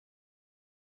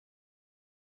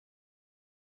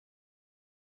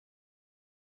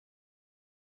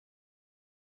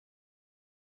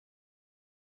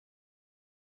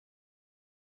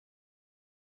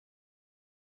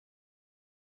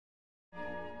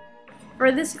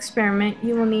For this experiment,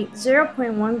 you will need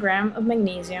 0.1 gram of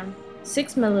magnesium,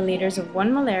 6 milliliters of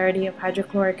 1 molarity of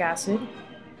hydrochloric acid,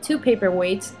 2 paper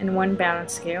weights and 1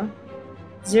 balance scale,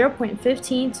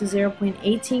 0.15 to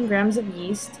 0.18 grams of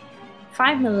yeast,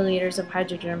 5 milliliters of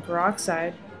hydrogen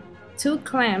peroxide, 2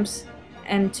 clamps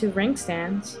and 2 ring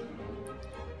stands,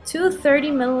 2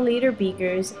 30 milliliter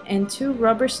beakers and 2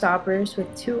 rubber stoppers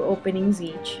with 2 openings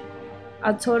each,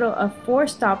 a total of 4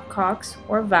 stopcocks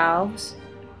or valves,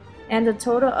 and a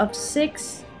total of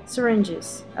 6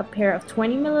 syringes, a pair of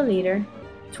 20 milliliter,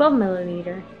 12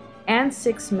 milliliter, and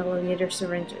 6 milliliter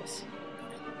syringes.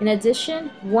 In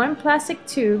addition, 1 plastic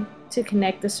tube to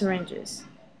connect the syringes.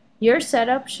 Your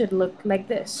setup should look like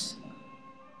this.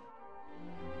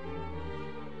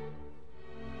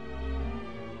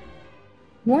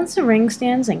 Once the ring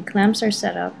stands and clamps are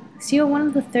set up, seal one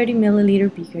of the 30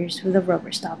 milliliter beakers with a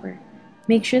rubber stopper.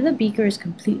 Make sure the beaker is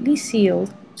completely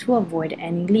sealed to avoid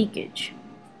any leakage.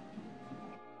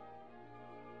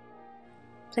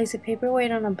 Place a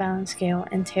paperweight on a balance scale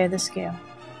and tare the scale.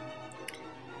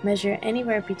 Measure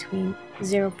anywhere between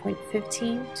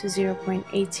 0.15 to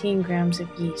 0.18 grams of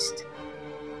yeast.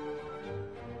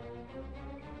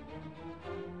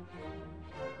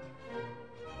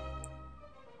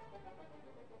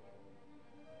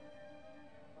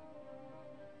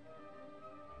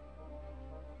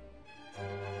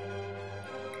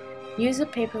 Use a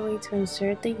paperweight to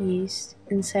insert the yeast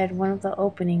inside one of the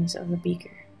openings of the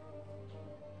beaker.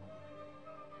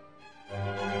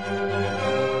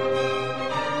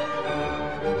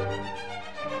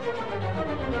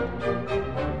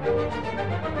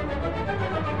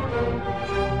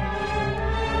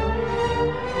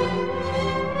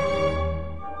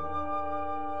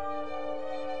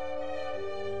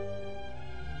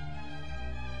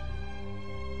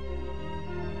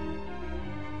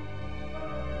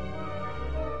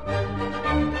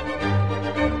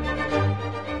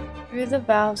 Screw the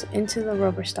valves into the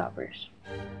rubber stoppers.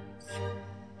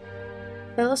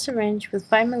 Fill a syringe with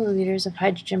 5 milliliters of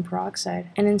hydrogen peroxide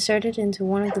and insert it into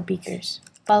one of the beakers.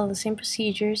 Follow the same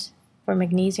procedures for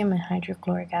magnesium and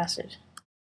hydrochloric acid.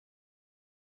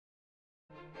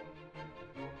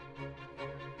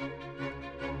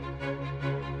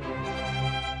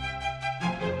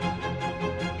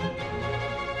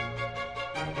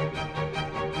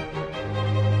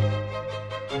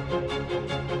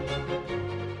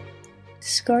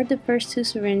 Discard the first 2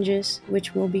 syringes,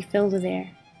 which will be filled with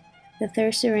air. The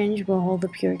third syringe will hold the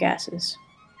pure gases.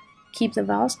 Keep the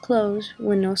valves closed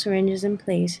when no syringe is in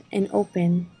place and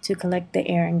open to collect the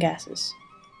air and gases.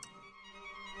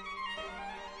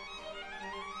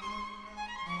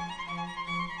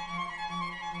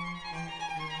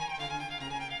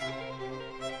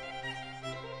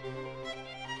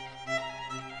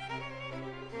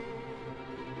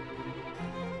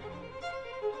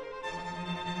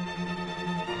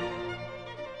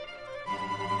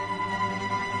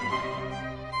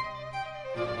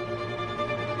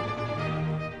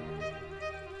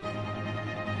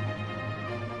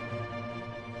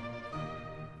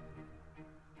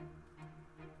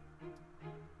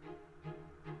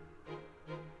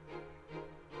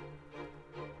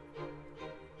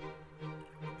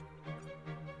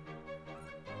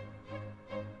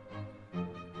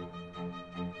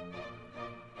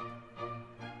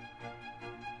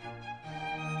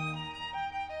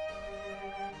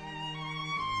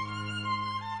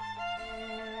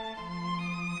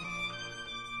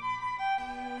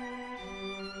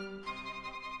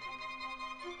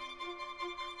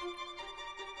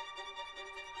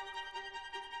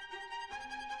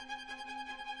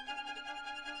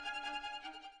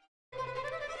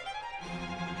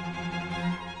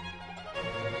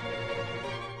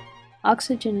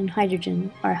 Oxygen and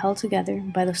hydrogen are held together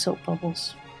by the soap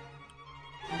bubbles.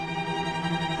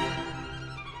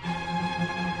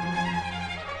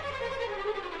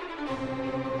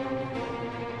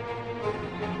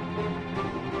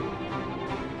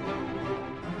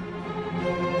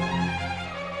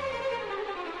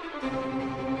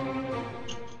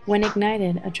 When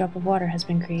ignited, a drop of water has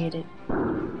been created.